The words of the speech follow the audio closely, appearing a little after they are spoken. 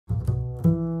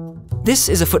This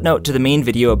is a footnote to the main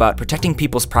video about protecting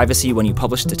people's privacy when you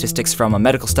publish statistics from a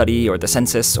medical study or the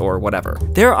census or whatever.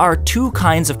 There are two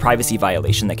kinds of privacy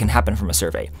violation that can happen from a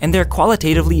survey, and they're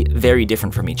qualitatively very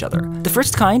different from each other. The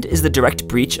first kind is the direct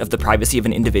breach of the privacy of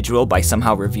an individual by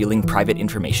somehow revealing private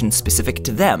information specific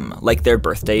to them, like their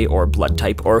birthday or blood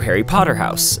type or Harry Potter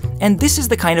house. And this is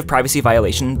the kind of privacy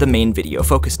violation the main video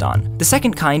focused on. The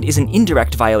second kind is an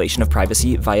indirect violation of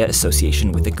privacy via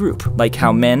association with a group, like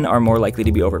how men are more likely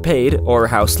to be overpaid, or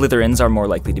how Slytherins are more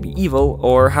likely to be evil,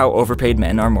 or how overpaid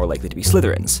men are more likely to be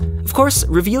Slytherins. Of course,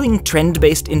 revealing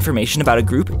trend-based information about a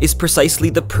group is precisely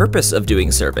the purpose of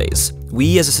doing surveys.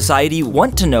 We as a society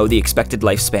want to know the expected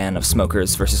lifespan of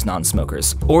smokers versus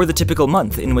non-smokers, or the typical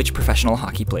month in which professional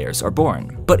hockey players are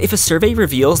born. But if a survey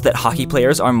reveals that hockey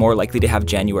players are more likely to have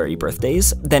January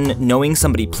birthdays, then knowing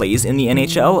somebody plays in the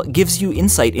NHL gives you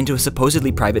insight into a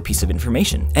supposedly private piece of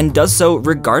information, and does so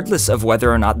regardless of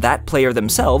whether or not that player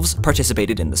themselves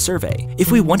participated in the survey.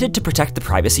 If we wanted to protect the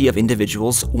privacy of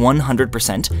individuals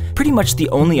 100%, pretty much the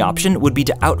only option would be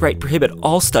to outright prohibit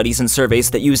all studies and surveys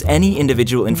that use any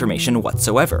individual information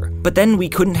whatsoever. But then we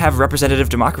couldn't have representative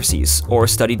democracies, or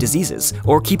study diseases,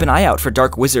 or keep an eye out for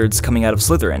dark wizards coming out of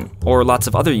Slytherin, or lots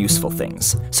of other useful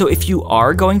things. So if you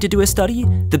are going to do a study,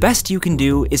 the best you can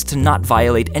do is to not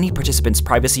violate any participant's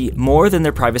privacy more than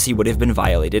their privacy would have been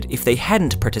violated if they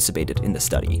hadn't participated in the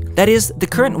study. That is, the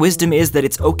current wisdom is that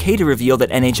it's okay to reveal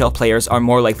that NHL players are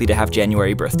more likely to have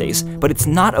January birthdays, but it's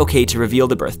not okay to reveal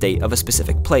the birthday of a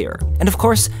specific player. And of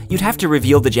course, you'd have to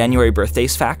reveal the January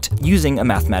birthdays fact using a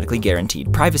mathematically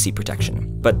guaranteed privacy protection.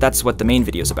 But that's what the main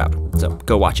video's about, so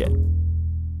go watch it.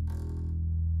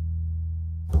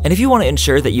 And if you want to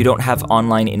ensure that you don't have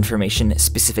online information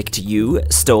specific to you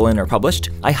stolen or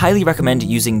published, I highly recommend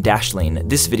using Dashlane,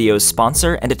 this video's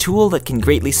sponsor, and a tool that can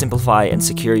greatly simplify and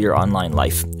secure your online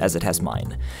life, as it has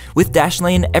mine. With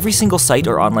Dashlane, every single site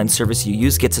or online service you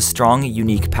use gets a strong,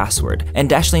 unique password, and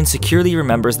Dashlane securely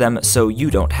remembers them so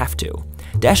you don't have to.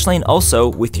 Dashlane also,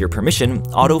 with your permission,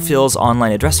 autofills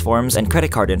online address forms and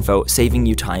credit card info, saving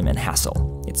you time and hassle.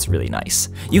 It's really nice.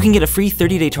 You can get a free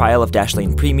 30-day trial of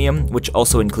Dashlane Premium, which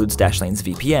also includes Dashlane's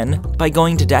VPN, by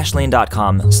going to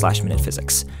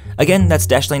dashlane.com/minutephysics. Again, that's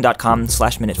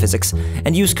dashlane.com/minutephysics,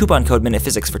 and use coupon code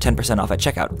minutephysics for 10% off at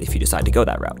checkout if you decide to go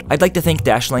that route. I'd like to thank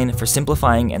Dashlane for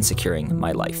simplifying and securing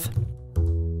my life.